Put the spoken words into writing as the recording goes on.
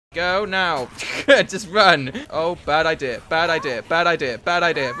Go now. Just run. Oh, bad idea. Bad idea. Bad idea. Bad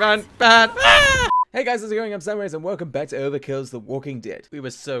idea. Run. Bad. Ah! Hey guys, how's it going? I'm Samways and welcome back to Overkill's The Walking Dead. We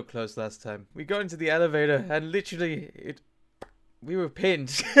were so close last time. We got into the elevator and literally we were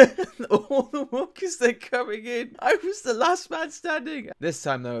pinned. All the walkers, they're coming in. I was the last man standing. This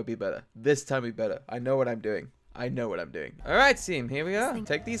time though, it'll be better. This time will be better. I know what I'm doing. I know what I'm doing. Alright, team, here we are.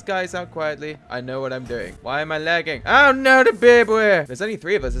 Take these guys out quietly. I know what I'm doing. Why am I lagging? Oh no, the bibware! There's only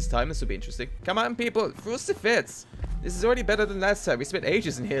 3 of us this time. This will be interesting. Come on, people. Crucifix. This is already better than last time. We spent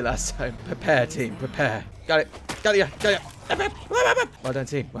ages in here last time. Prepare, team. Prepare. Got it. Got it. Got it. Well done,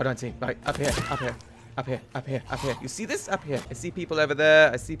 team. Well done, team. Right, up here. Up here. Up here, up here, up here. You see this? Up here. I see people over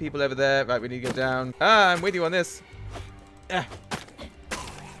there. I see people over there. Right, we need to go down. Ah, I'm with you on this. Ah.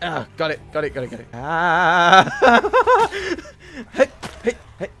 Ah, got it, got it, got it, got it. Ah! Hey, hey,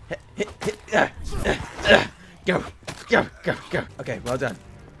 hey, hey, hey. Go, go, go, go. Okay, well done.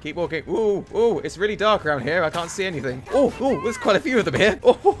 Keep walking. Ooh, ooh, it's really dark around here. I can't see anything. Oh, oh, there's quite a few of them here.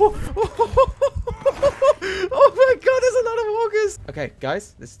 Oh, oh, oh, oh my god, there's a lot of walkers. Okay,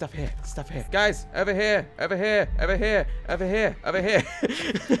 guys, there's stuff here. Stuff here. Guys, over here, over here, over here, over here, over here.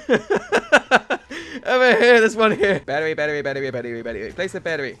 Over here, there's one here. Battery, battery, battery, battery, battery. Place the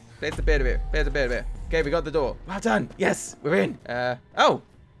battery. Place the battery. Place the battery. Okay, we got the door. Well done. Yes, we're in. Oh.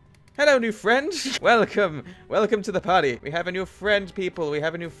 Hello, new friend. Welcome. Welcome to the party. We have a new friend, people. We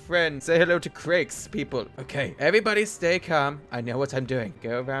have a new friend. Say hello to Craig's, people. Okay, everybody stay calm. I know what I'm doing.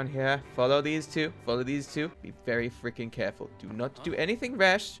 Go around here. Follow these two. Follow these two. Be very freaking careful. Do not do anything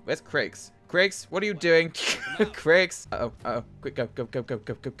rash. Where's Craig's? Craig's, what are you doing? Craig's. Uh-oh, uh-oh. Quick, go, go, go, go,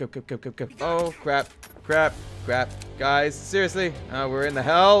 go, go, go, go, go, go, go. Oh, crap, crap, crap. Guys, seriously. Oh, we're in the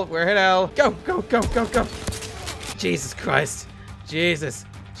hell. We're in hell. Go, go, go, go, go. Jesus Christ. Jesus.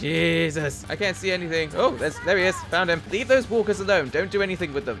 Jesus. I can't see anything. Oh, there he is. Found him. Leave those walkers alone. Don't do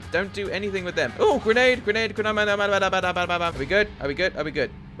anything with them. Don't do anything with them. Oh, grenade, grenade, grenade. Are we good? Are we good? Are we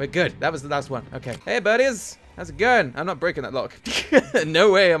good? We're good. That was the last one. Okay. Hey, buddies. How's it going? I'm not breaking that lock.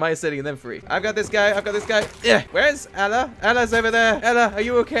 No way am I setting them free. I've got this guy. I've got this guy. Yeah. Where's Ella? Ella's over there. Ella, are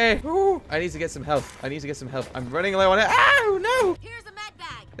you okay? Ooh. I need to get some health. I need to get some health. I'm running low on it. Ow, no. Here's a med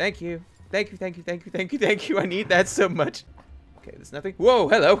bag. Thank you. Thank you, thank you, thank you, thank you, thank you. I need that so much. Okay, there's nothing. Whoa,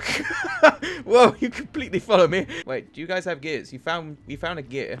 hello. Whoa, you completely follow me. Wait, do you guys have gears? You found a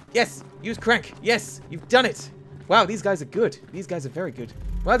gear. Yes, use crank. Yes, you've done it. Wow, these guys are good. These guys are very good.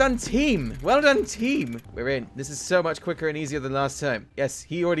 Well done, team. Well done, team. We're in. This is so much quicker and easier than last time. Yes,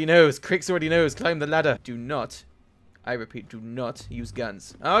 he already knows. Crix already knows. Climb the ladder. Do not, I repeat, do not use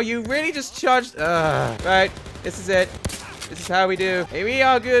guns. Oh, you really just charged. Right, this is it. This is how we do. Hey, we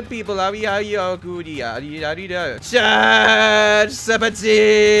are good people. We are good. Charge! Sabotage!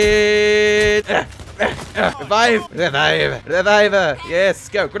 Revive! Revive! Reviver! Yes,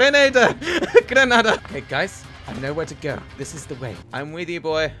 go. Grenada! Grenada! Okay, guys, I know where to go. This is the way. I'm with you,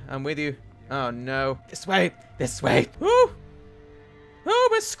 boy. I'm with you. Oh, no. This way. This way. Woo! Oh,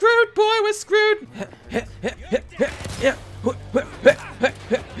 we're screwed, boy. We're screwed.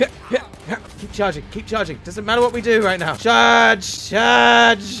 Keep charging. Keep charging. Doesn't matter what we do right now. Charge.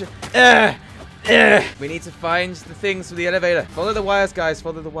 Charge. We need to find the things for the elevator. Follow the wires, guys.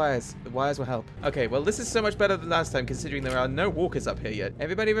 Follow the wires. The wires will help. Okay, well, this is so much better than last time, considering there are no walkers up here yet.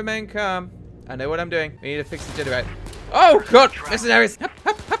 Everybody remain calm. I know what I'm doing. We need to fix the generator. Oh, God. Mercenaries.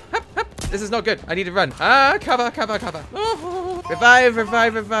 This is not good. I need to run. Ah, cover, cover, cover. Oh, revive,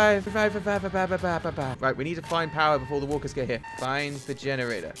 revive, revive, revive, revive, revive, revive, revive. Right, we need to find power before the walkers get here. Find the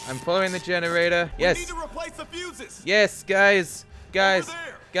generator. I'm following the generator. Yes. We need to replace the fuses. Yes, guys. Guys.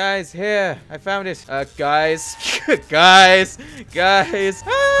 Guys, here. I found it. Guys. Guys. Guys.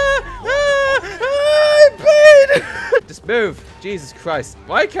 I'm paid. Just move. Jesus Christ.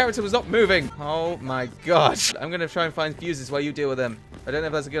 My character was not moving. Oh my god. I'm going to try and find fuses while you deal with them. I don't know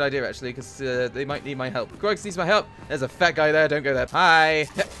if that's a good idea, actually, because they might need my help. Grogs needs my help. There's a fat guy there. Don't go there. Hi.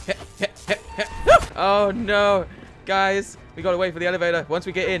 Oh, no. Guys, we got to wait for the elevator. Once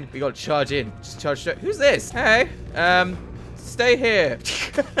we get in, we got to charge in. Just charge straight. Who's this? Hey. Stay here.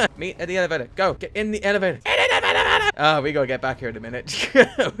 Meet at the elevator. Go. Get in the elevator. Oh, we got to get back here in a minute.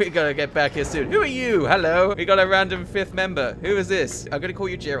 We got to get back here soon. Who are you? Hello. We got a random 5th member. Who is this? I'm going to call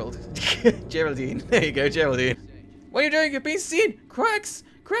you Gerald. Geraldine. There you go, Geraldine. What are you doing? You're being seen. Cracks.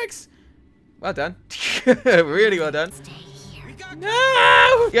 Cracks. Well done. Really well done.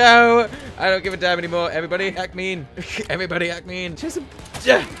 No! Go! I don't give a damn anymore. Everybody act mean. Everybody act mean. Just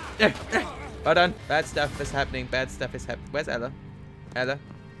well done. Bad stuff is happening. Bad stuff is happening. Where's Ella? Ella?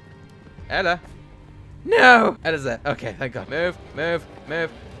 Ella? No! Ella's there. Okay, thank God. Move, move, move.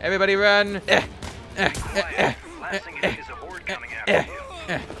 Everybody run. Last thing you need is a horde coming after you.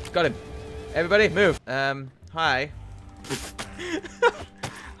 Got him. Everybody, move. Hi.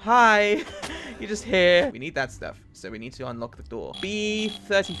 Hi. You're just here. We need that stuff. So we need to unlock the door.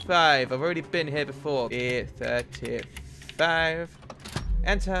 B35. I've already been here before. B35.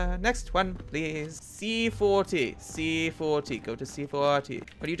 Enter. Next one, please. C40. C40. Go to C40.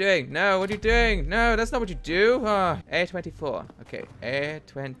 What are you doing? No, what are you doing? No, that's not what you do. Oh, A24. Okay,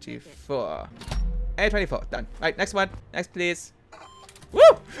 A24. A24. Done. Right, next one. Next, please. Woo!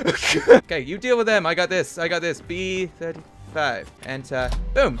 Okay, you deal with them. I got this. I got this. B35. Enter.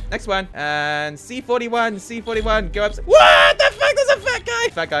 Boom. Next one. And C41. C41. Go up. What the fuck? There's a fat guy.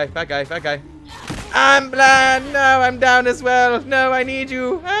 Fat guy. Fat guy. Fat guy. I'm blind. No, I'm down as well. No, I need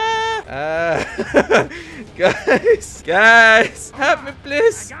you. Guys. Guys. Help me,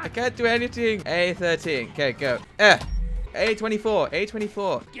 please. I can't do anything. A13. Okay, go. A24.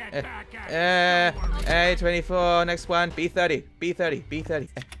 A24. A24. Next one. B30. B30. B30.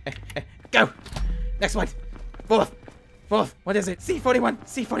 Go. Next one. Fourth. Fourth. What is it? C41.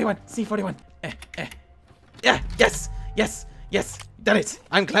 C41. C41. Yeah. Yes. Yes. Yes. Done it.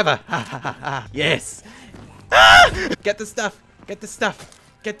 I'm clever. Yes. Get the stuff. Get the stuff.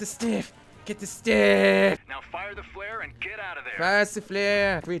 Get the stiff. Get the stiff. Now fire the flare and get out of there. Fire the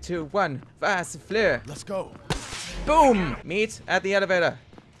flare. 3, 2, 1. Fire the flare. Let's go. Boom. Meet at the elevator.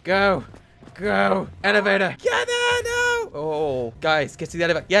 Go. Go. Elevator. Get there. No. Oh, guys, get to the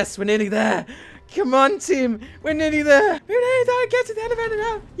elevator. Yes, we're nearly there. Come on, team. We're nearly there. We're nearly there. Get to the elevator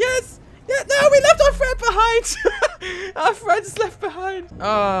now. Yes. Yeah, no, we left our friend behind. Our friend's left behind.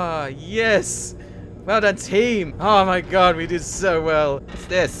 Ah, yes. Well done, team. Oh my god, we did so well. What's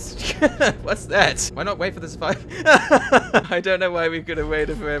this? What's that? Why not wait for the survive? I don't know why we could have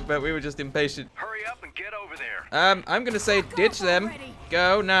waited for him, but we were just impatient. Hurry up and get over there. I'm gonna say ditch them.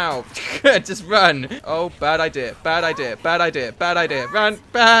 Go now. Just run. Oh, bad idea. Bad idea. Bad idea. Bad idea. Run.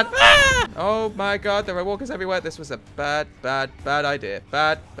 Bad. Ah! Oh my god, there are walkers everywhere. This was a bad idea.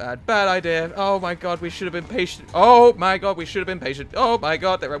 Bad idea. Oh my god, we should have been patient. Oh my god, we should have been patient. Oh my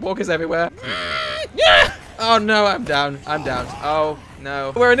god, there are walkers everywhere. Yeah! Oh no, I'm down. I'm down. Oh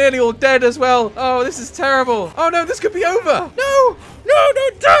no. We're nearly all dead as well. Oh, this is terrible. Oh no, this could be over. No! No, no,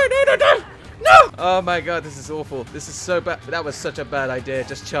 no. No! Oh my god, this is awful. This is so bad. That was such a bad idea.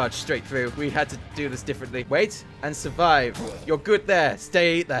 Just charge straight through. We had to do this differently. Wait and survive. You're good there.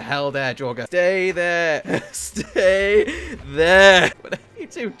 Stay the hell there, Jorga. Stay there. Stay there. Whatever you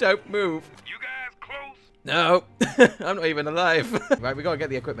do, don't move. You guys close? No. I'm not even alive. Right, we gotta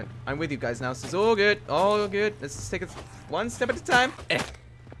get the equipment. I'm with you guys now, so it's all good. All good. Let's just take it one step at a time.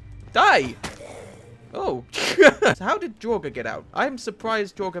 Die! Oh. So how did Jorga get out? I'm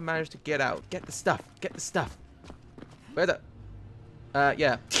surprised Jorga managed to get out. Get the stuff. Get the stuff. Where the...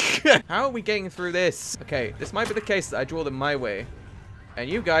 yeah. How are we getting through this? Okay, this might be the case that I draw them my way. And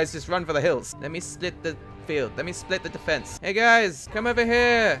you guys just run for the hills. Let me split the field. Let me split the defense. Hey guys, come over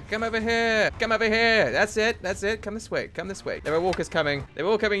here. Come over here. Come over here. That's it. That's it. Come this way. Come this way. There are walkers coming. They're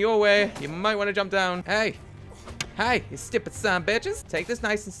all coming your way. You might want to jump down. Hey. Hi, you stupid son bitches. Take this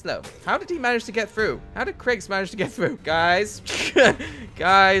nice and slow. How did he manage to get through? How did Craigs manage to get through? Guys.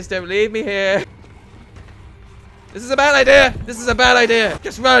 Guys, don't leave me here. This is a bad idea. This is a bad idea.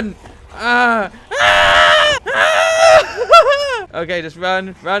 Just run. Okay, just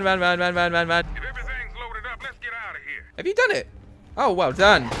run. Run. If everything's loaded up, let's get out of here. Have you done it? Oh, well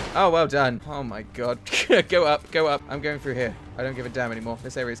done. Oh, well done. Oh my god. Go up. Go up. I'm going through here. I don't give a damn anymore.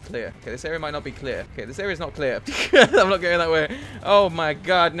 This area is clear. Okay, this area might not be clear. Okay, this area is not clear. I'm not going that way. Oh my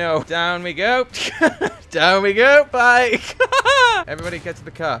god, no. Down we go. Down we go. Bye. Everybody get to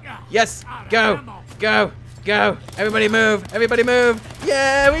the car. Yes. Go. Go. Go. Everybody move. Everybody move.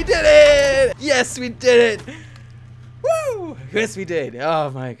 Yeah, we did it. Yes, we did it. Woo. Yes, we did. Oh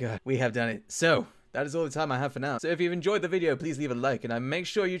my god. We have done it. So... that is all the time I have for now. So if you've enjoyed the video, please leave a like, and make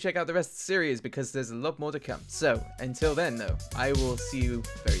sure you check out the rest of the series because there's a lot more to come. So until then, though, I will see you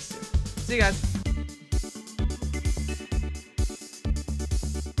very soon. See you guys.